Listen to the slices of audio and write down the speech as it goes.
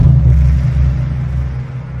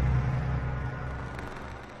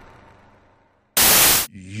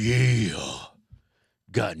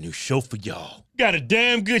got a new show for y'all. Got a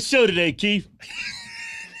damn good show today, Keith.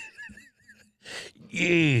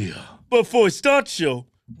 Yeah. But before we start the show,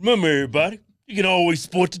 remember everybody, you can always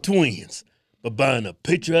support the twins by buying a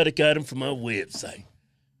patriotic item from our website.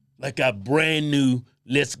 Like our brand new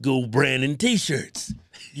Let's Go Brandon t-shirts.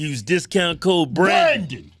 Use discount code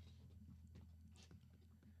Brandon.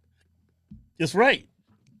 That's right.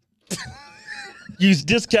 Use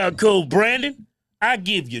discount code Brandon. I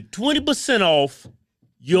give you 20% off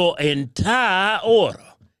your entire order.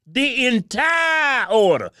 The entire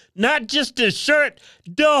order. Not just the shirt,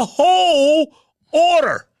 the whole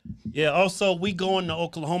order. Yeah, also, we going to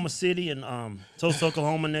Oklahoma City and Tulsa,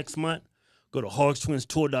 Oklahoma next month. Go to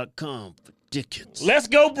hogstwinstour.com for tickets. Let's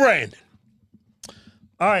go, Brandon.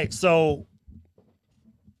 All right, so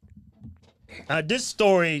this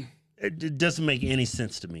story, it doesn't make any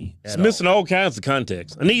sense to me. It's missing all kinds of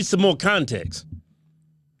context. I need some more context.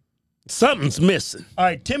 Something's missing. All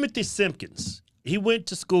right, Timothy Simpkins. He went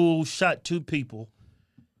to school, shot 2 people,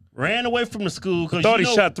 ran away from the school. I thought he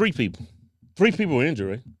shot 3 people. 3 people were injured,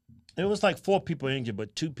 right? It was like 4 people injured,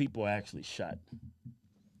 but 2 people actually shot.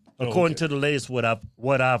 According to the latest what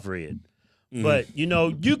I've read. Mm-hmm. But you know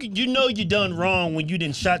you done wrong when you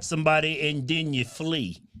done shot somebody and then you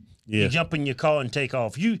flee. Yeah. You jump in your car and take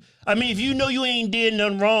off. If you know you ain't did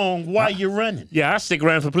nothing wrong, why you running? Yeah, I stick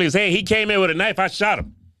around for police. Hey, he came in with a knife, I shot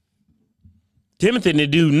him. Timothy didn't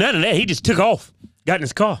do none of that. He just took off, got in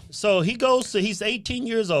his car. So he's 18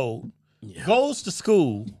 years old, goes to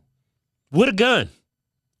school with a gun.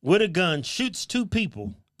 With a gun, shoots 2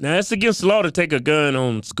 people. Now, it's against the law to take a gun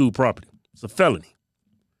on school property. It's a felony.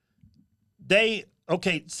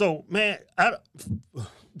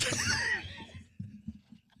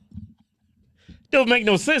 Don't make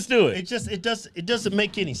no sense, do it? It doesn't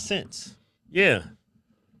make any sense. Yeah.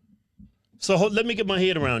 So let me get my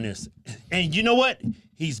head around this. And you know what?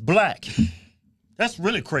 He's black. That's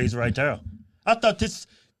really crazy right there. I thought this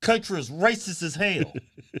country was racist as hell.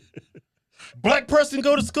 Black person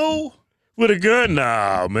go to school? With a gun?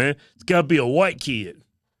 Nah, man. It's got to be a white kid.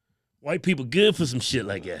 White people good for some shit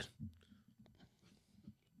like that.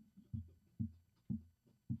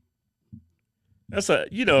 That's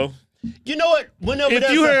You know what?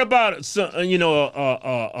 If you hear about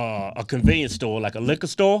a convenience store, like a liquor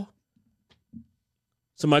store,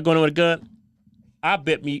 somebody going in with a gun, I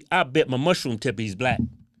bet my mushroom tip he's black.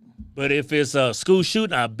 But if it's a school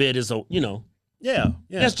shooting, I bet it's Yeah.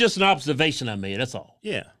 That's just an observation I made, that's all.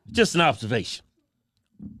 Yeah. Just an observation.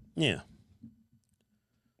 Yeah.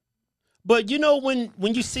 But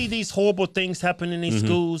when you see these horrible things happen in these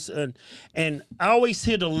schools, and I always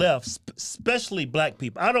hear the left, especially black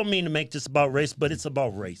people. I don't mean to make this about race, but it's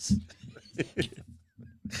about race.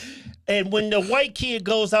 And when the white kid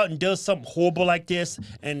goes out and does something horrible like this,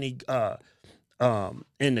 and the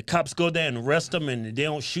cops go there and arrest him, and they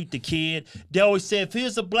don't shoot the kid, they always say if he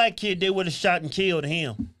was a black kid, they would have shot and killed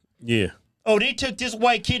him. Yeah. Oh, they took this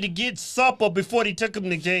white kid to get supper before they took him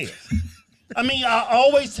to jail. I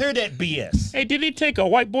always hear that BS. Hey, did he take a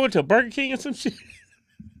white boy to Burger King or some shit?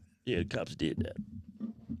 Yeah, the cops did that.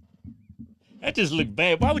 That just looked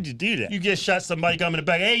bad. Why would you do that? You just shot somebody coming in the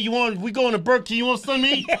back. Hey, we going to Burger King, you want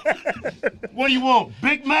something to eat? What do you want,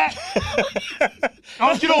 Big Mac?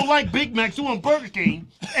 Oh, you don't like Big Macs, you want Burger King.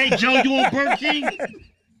 Hey, Joe, you want Burger King?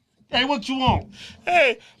 Hey, what you want?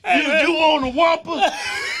 Hey, you want a Whopper?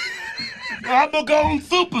 I'm gonna go on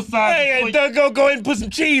super size. Hey, go ahead and put some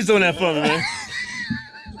cheese on that for me, man.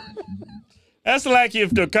 That's like if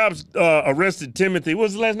the cops arrested Timothy.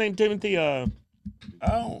 What's his last name? Timothy? I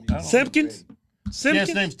don't Simpkins? Simpkins? Yeah,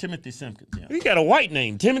 his name's Timothy Simpkins. Yeah. He got a white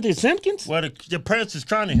name, Timothy Simpkins. Well, the parents is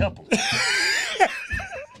trying to help him.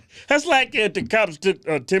 That's like if the cops took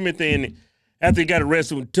Timothy and after he got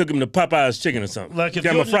arrested, took him to Popeye's Chicken or something. Like if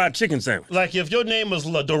got him a fried chicken sandwich. Like if your name was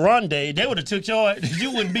La Durande, they would have took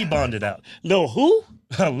you wouldn't be bonded out. No, who?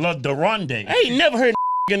 La Durande. I ain't never heard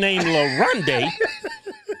a name La Ronde.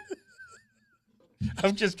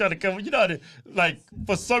 I'm just trying to cover,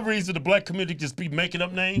 for some reason the black community just be making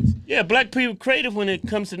up names. Yeah, black people creative when it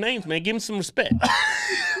comes to names, man. Give them some respect.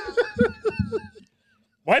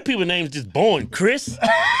 White people names just born. Chris,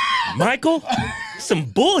 Michael, some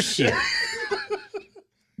bullshit.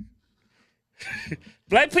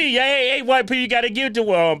 Black people, hey, white people, you got to give it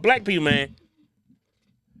to black people, man.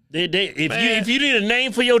 If you need a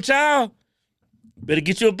name for your child, better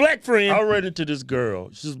get you a black friend. I ran into this girl.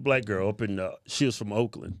 She's a black girl she was from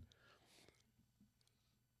Oakland.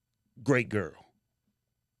 Great girl.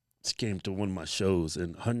 She came to one of my shows,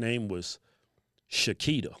 and her name was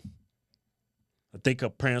Shakita. I think her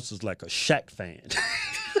parents was like a Shaq fan.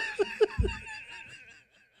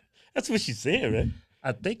 That's what she said, right?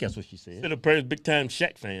 I think that's what she said. Instead of a big time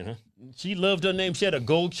Shaq fan, huh? She loved her name. She had a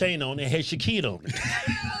gold chain on it and had Shaquille on it.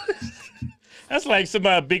 That's like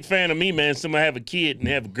somebody a big fan of me, man. Somebody have a kid and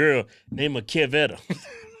have a girl named her Kevetta.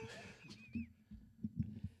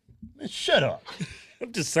 Man, shut up.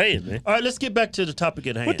 I'm just saying, man. All right, let's get back to the topic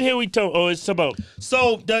at hand. What the hell we talking? Oh, it's about.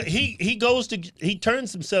 So he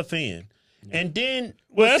turns himself in, and then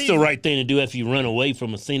that's the right thing to do after you run away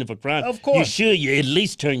from a scene of a crime. Of course, you at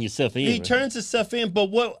least turn yourself in. He turns himself in, but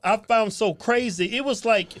what I found so crazy, it was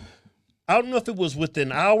like, I don't know if it was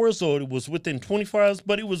within hours or it was within 24 hours,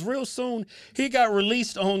 but it was real soon. He got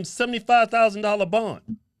released on $75,000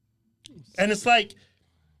 bond, and it's like.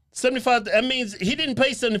 75. That means he didn't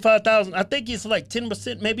pay 75,000. I think it's like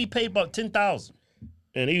 10%. Maybe he paid about 10,000.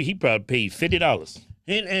 And he probably paid $50.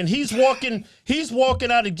 And he's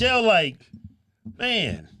walking out of jail like,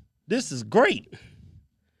 man, this is great.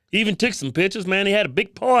 He even took some pictures, man. He had a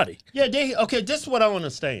big party. Yeah, okay. This is what I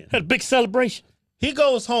understand. Had a big celebration. He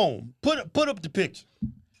goes home. Put up the picture.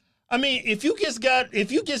 I mean, if you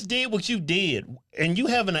just did what you did, and you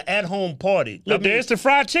having an at-home party. Look, there's the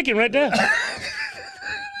fried chicken right there.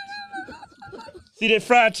 See that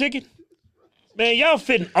fried chicken? Man, y'all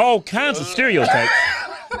fitting all kinds of stereotypes.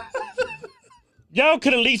 Y'all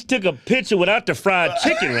could at least took a picture without the fried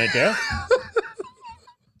chicken right there.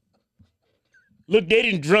 Look, they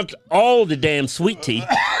didn't drunk all the damn sweet tea.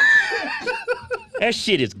 That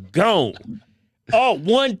shit is gone. Oh,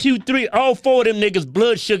 1, 2, 3, all 4 of them niggas'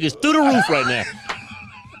 blood sugar's through the roof right now.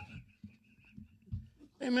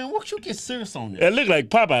 Hey man, won't you get serious on this? It looked like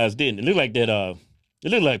Popeyes, didn't it? It looked like that.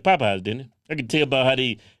 It looked like Popeyes, didn't it? I can tell about how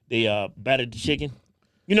they battered the chicken.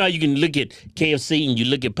 You know how you can look at KFC and you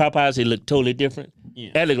look at Popeyes, they look totally different?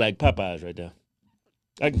 Yeah. That look like Popeyes right there.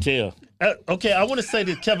 I can tell. Okay, I want to say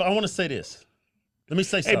this, Kevin. I want to say this. Let me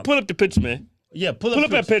say something. Hey, pull up the picture, man. Yeah, pull up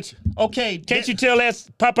that picture. Okay. Can't you tell that's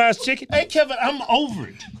Popeyes chicken? Hey, Kevin, I'm over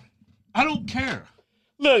it. I don't care.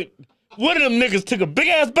 Look, one of them niggas took a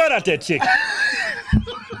big-ass bite out that chicken.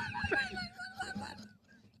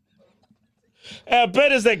 I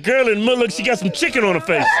bet it's that girl in the middle. Look, she got some chicken on her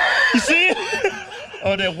face. You see it?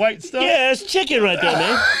 Oh, that white stuff? Yeah, it's chicken right there,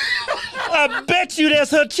 man. I bet you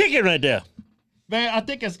that's her chicken right there. Man, I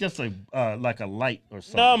think it's just like a light or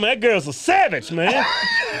something. No, man, that girl's a savage, man.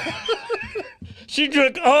 She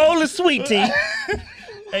drank all the sweet tea.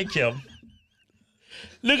 Hey, Kim.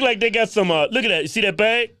 Look like they got some, look at that. You see that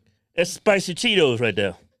bag? That's spicy Cheetos right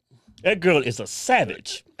there. That girl is a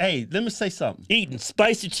savage. Hey, let me say something. Eating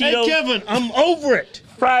spicy Cheetos. Hey, Kevin, I'm over it.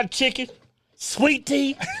 Fried chicken, sweet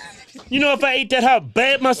tea. You know if I ate that, how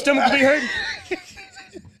bad my stomach would be hurting?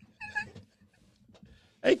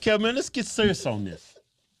 Hey, Kevin, man, let's get serious on this.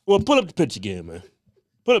 Well, pull up the picture again, man.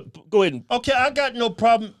 Go ahead. Okay, I got no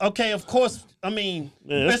problem. Okay, of course, I mean,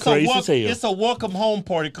 man, that's crazy as hell. It's a welcome home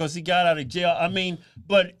party because he got out of jail. I mean,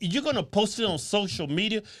 but you're going to post it on social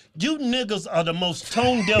media? You niggas are the most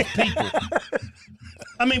tone-deaf people.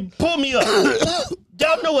 I mean, pull me up.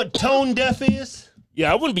 Y'all know what tone-deaf is?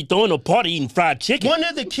 Yeah, I wouldn't be throwing no party eating fried chicken. One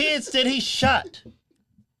of the kids that he shot,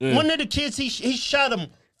 one of the kids, he shot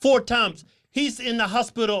him 4 times. He's in the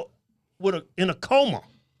hospital in a coma.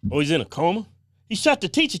 Oh, he's in a coma? He shot the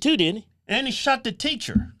teacher too, didn't he? And he shot the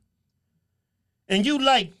teacher. And you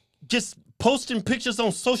like just posting pictures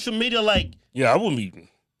on social media like... Yeah, I wouldn't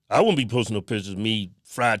be posting no pictures of me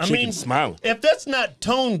fried chicken smiling. If that's not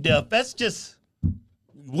tone deaf, that's just...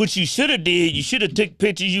 What you should have did, you should have took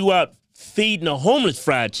pictures you out feeding a homeless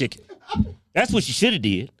fried chicken. That's what you should have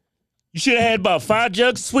did. You should have had about 5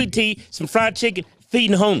 jugs of sweet tea, some fried chicken,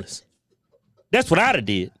 feeding the homeless. That's what I'd have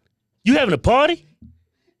did. You having a party?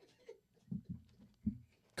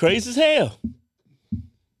 Crazy as hell.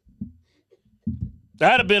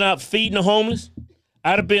 I'd have been out feeding the homeless.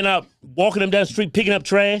 I'd have been out walking them down the street, picking up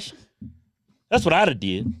trash. That's what I'd have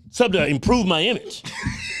did. Something to improve my image.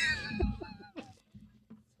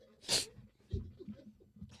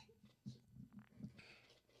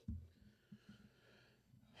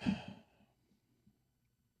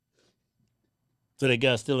 So that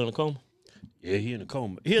guy's still in a coma? Yeah, he in a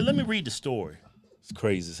coma. Here, let me read the story. It's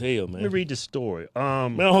crazy as hell, man. Let me read the story.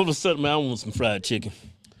 Man, all of a sudden, man, I want some fried chicken.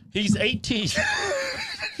 He's 18.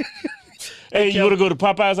 Hey, you want to go to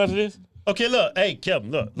Popeyes after this? Okay, look. Hey,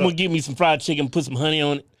 Kevin, look. I'm going to give me some fried chicken, put some honey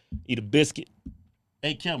on it, eat a biscuit.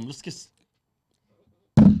 Hey, Kevin, let's get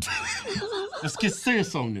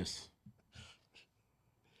serious on this.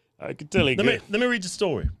 I can tell you. Let me read the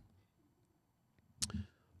story.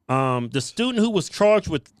 The student who was charged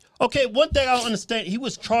with... Okay, one thing I don't understand, he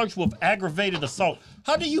was charged with aggravated assault.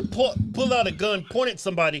 How do you pull out a gun, point at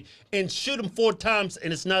somebody, and shoot him 4 times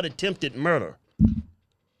and it's not attempted murder?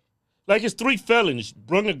 Like it's 3 felonies.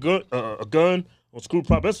 Bring a gun on school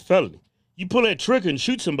property. That's a felony. You pull that trigger and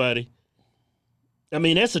shoot somebody. I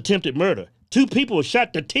mean, that's attempted murder. 2 people were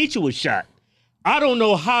shot. The teacher was shot. I don't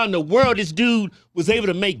know how in the world this dude was able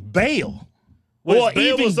to make bail or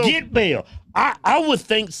even get bail. I would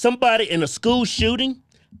think somebody in a school shooting,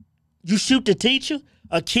 you shoot the teacher,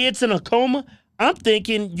 a kid's in a coma, I'm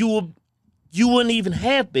thinking you wouldn't even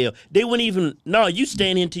have bail. They wouldn't even, no, you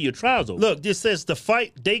stand into your trials over. Look, this says the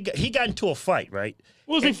fight, he got into a fight, right?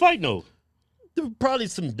 What was they fighting over? There were probably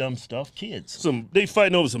some dumb stuff, kids. They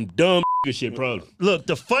fighting over some dumb shit, probably. Look,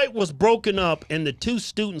 the fight was broken up and the 2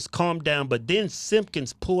 students calmed down, but then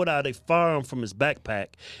Simpkins pulled out a firearm from his backpack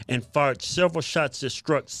and fired several shots that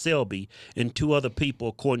struck Selby and 2 other people,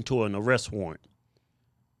 according to an arrest warrant.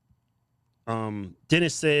 Then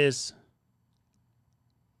it says,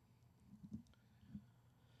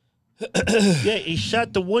 yeah, he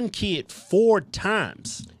shot the one kid 4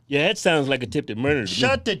 times. Yeah, that sounds like attempted murder.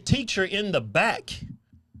 Shot the teacher in the back.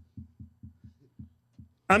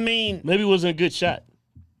 I mean, maybe it wasn't a good shot.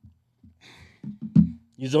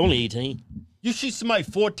 He's only 18. You shoot somebody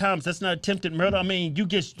 4 times, that's not attempted murder. I mean, you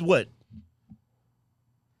get what?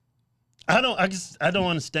 I don't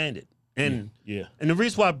understand it. And yeah. And the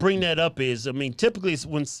reason why I bring that up is, I mean, typically it's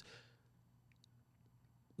when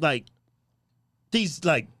like these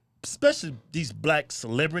especially these black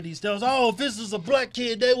celebrities, they was, oh, if this was a black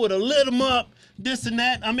kid, they would have lit him up, this and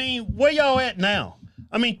that. I mean, where y'all at now?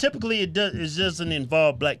 I mean, typically it doesn't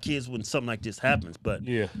involve black kids when something like this happens, but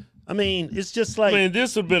yeah, I mean, it's just like, man,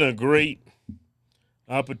 this would have been a great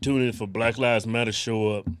opportunity for Black Lives Matter to show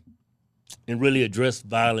up and really address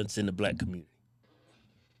violence in the black community.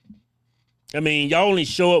 I mean, y'all only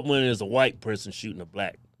show up when there's a white person shooting a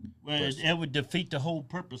black. Well, it would defeat the whole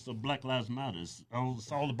purpose of Black Lives Matter. It's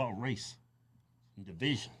all about race and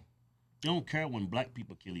division. They don't care when black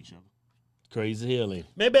people kill each other. Crazy hell, ain't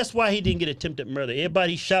it? Maybe that's why he didn't get attempted murder.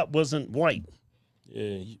 Everybody he shot wasn't white.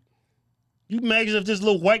 Yeah. You imagine if this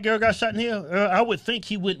little white girl got shot in here? I would think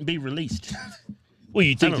he wouldn't be released. Well,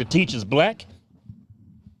 you think the teacher's black?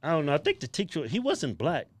 I don't know. I think the teacher, he wasn't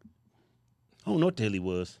black. I don't know what the hell he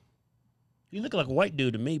was. He looked like a white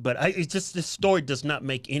dude to me, but it's just this story does not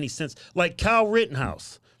make any sense. Like Kyle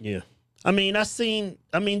Rittenhouse. Yeah. I mean,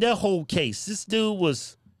 that whole case. This dude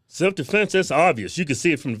was self-defense. That's obvious. You can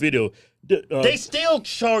see it from the video. They still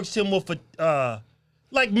charged him with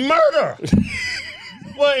murder.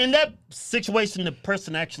 Well, in that situation, the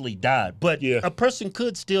person actually died, but a person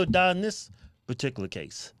could still die in this particular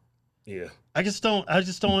case. Yeah. I just don't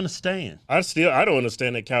understand. I don't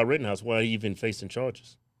understand that Kyle Rittenhouse, why he even facing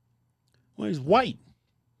charges. Well, he's white.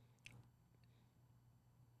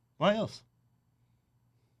 Why else?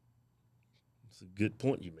 It's a good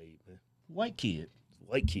point you made, man. White kid.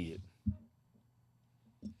 White kid.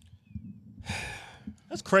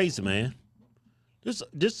 That's crazy, man.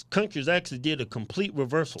 This country's actually did a complete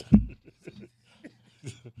reversal.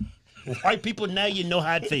 White people, now you know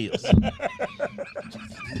how it feels.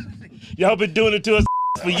 Y'all been doing it to us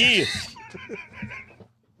for years.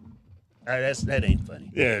 That ain't funny.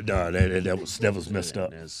 Yeah, no, that was messed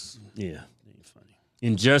up. That ain't funny.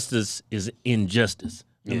 Injustice is injustice,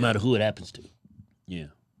 no matter who it happens to. Yeah,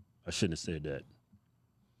 I shouldn't have said that.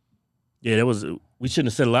 Yeah, we shouldn't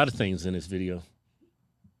have said a lot of things in this video.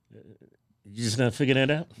 You just not figuring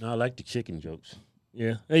that out? No, I like the chicken jokes.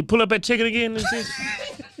 Yeah. Hey, pull up that chicken again.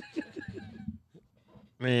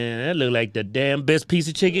 Man, that look like the damn best piece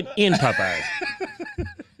of chicken in Popeyes.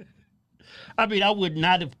 I mean, I would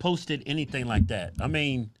not have posted anything like that. I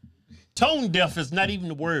mean, tone deaf is not even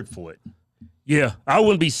the word for it. Yeah, I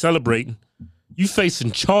wouldn't be celebrating. You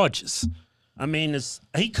facing charges. I mean,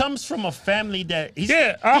 he comes from a family that he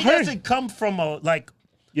doesn't come from a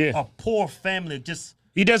poor family.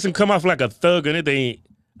 He doesn't come off like a thug or anything.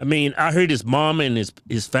 I mean, I heard his mom and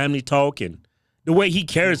his family talk, and the way he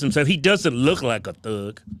carries himself, he doesn't look like a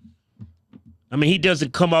thug. I mean, he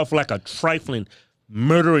doesn't come off like a trifling,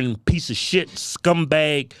 murdering piece of shit,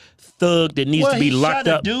 scumbag, thug that needs to be locked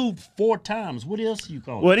up. He shot a dude 4 times. What else you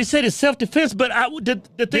call it? Well, they said it's self-defense, but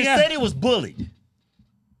they said he was bullied.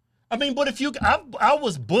 I mean, but I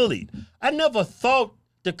was bullied. I never thought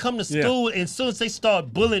to come to school and as soon as they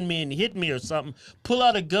start bullying me and hit me or something, pull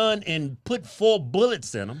out a gun and put 4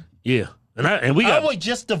 bullets in them. Yeah. I would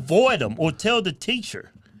just avoid them or tell the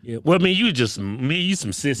teacher. Yeah. Well, I mean, you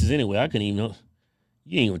some sissies anyway. I couldn't even know.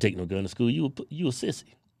 You ain't gonna take no gun to school. You a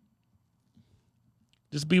sissy.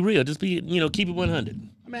 Just be real. Just be, keep it 100.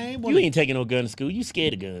 I mean, you ain't taking no gun to school. You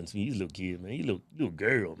scared of guns. You little kid, man. You little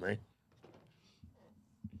girl, man.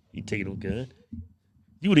 You taking no gun.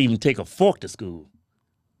 You would even take a fork to school.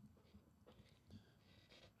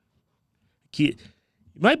 kid.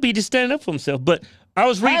 He might be just standing up for himself. But I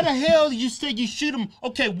was reading. How the hell you said you shoot him?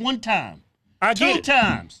 Okay, 1 time. I get 2 it.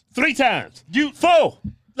 times. 3 times. You 4.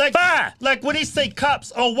 like 5. Like when they say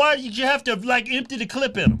cops, oh, why did you have to like empty the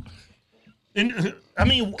clip in them? And I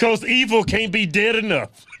mean, because evil can't be dead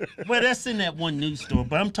enough. well, that's in that one news story.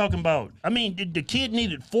 But I'm talking about. I mean, the kid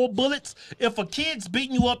needed 4 bullets. If a kid's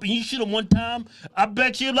beating you up and you shoot him 1 time, I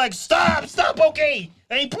bet you're like, stop, okay,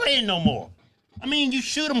 I ain't playing no more. I mean, you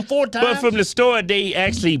shoot him 4 times. But from the story, they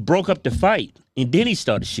actually broke up the fight. And then he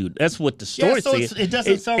started shooting. That's what the story said. It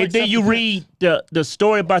doesn't sound like. And then you read the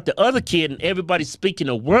story about the other kid, and everybody's speaking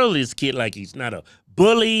the world of this kid like he's not a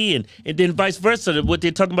bully, and then vice versa. What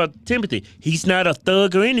they're talking about Timothy, he's not a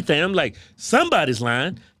thug or anything. I'm like, somebody's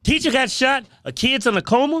lying. Teacher got shot. A kid's in a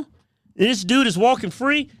coma. And this dude is walking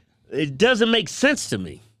free. It doesn't make sense to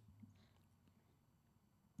me.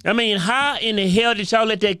 I mean, how in the hell did y'all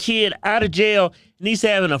let that kid out of jail and he's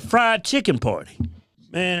having a fried chicken party?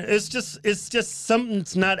 Man, it's just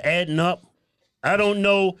something's not adding up. I don't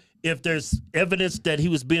know if there's evidence that he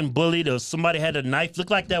was being bullied or somebody had a knife.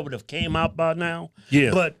 Looked like that would have came out by now.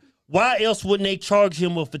 Yeah. But why else wouldn't they charge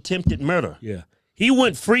him with attempted murder? Yeah. He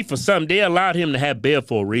went free for something. They allowed him to have bail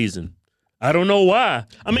for a reason. I don't know why.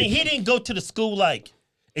 I mean, he didn't go to the school like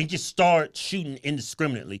and just start shooting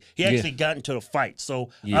indiscriminately. He actually got into a fight. So,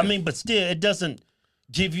 I mean, but still, it doesn't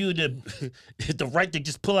give you the the right to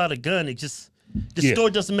just pull out a gun. It just... The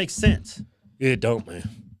story doesn't make sense. It don't, man.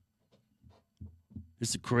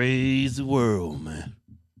 It's a crazy world, man.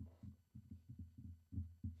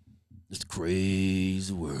 It's a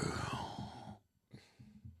crazy world.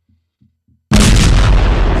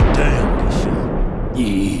 Damn, good shot.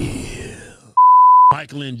 Yeah.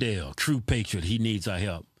 Mike Lindell, true patriot. He needs our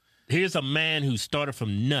help. Here's a man who started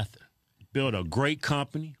from nothing, built a great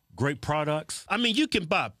company, great products. I mean, you can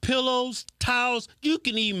buy pillows, towels. You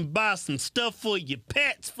can even buy some stuff for your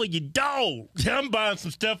pets, for your dog. I'm buying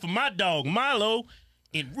some stuff for my dog, Milo,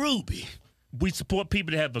 and Ruby. We support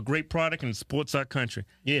people that have a great product and supports our country.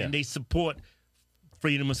 Yeah. And they support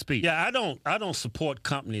freedom of speech. Yeah, I don't support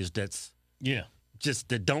companies that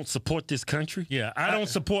don't support this country. Yeah, I don't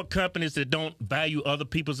support companies that don't value other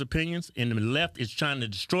people's opinions, and the left is trying to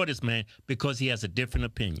destroy this man because he has a different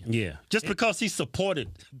opinion. Yeah. Just because he supported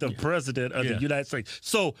the president of the United States.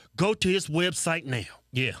 So go to his website now.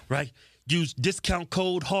 Yeah. Right? Use discount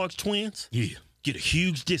code Hogs Twins. Yeah. Get a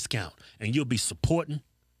huge discount, and you'll be supporting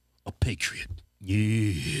a patriot.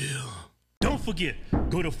 Yeah. Don't forget,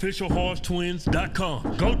 go to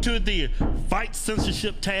officialhorsetwins.com. Go to the Fight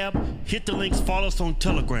Censorship tab, hit the links, follow us on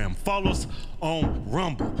Telegram, follow us on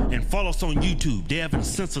Rumble, and follow us on YouTube. They haven't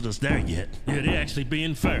censored us there yet. Yeah, they're actually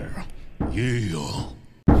being fair. Yeah.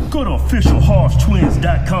 Go to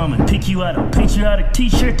officialhorsetwins.com and pick you out a patriotic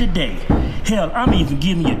t-shirt today. Hell, I'm even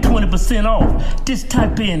giving you 20% off. Just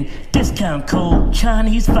type in discount code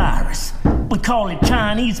Chinese Virus. We call it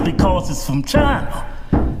Chinese because it's from China.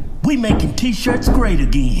 We making t-shirts great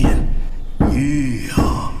again. Yeah.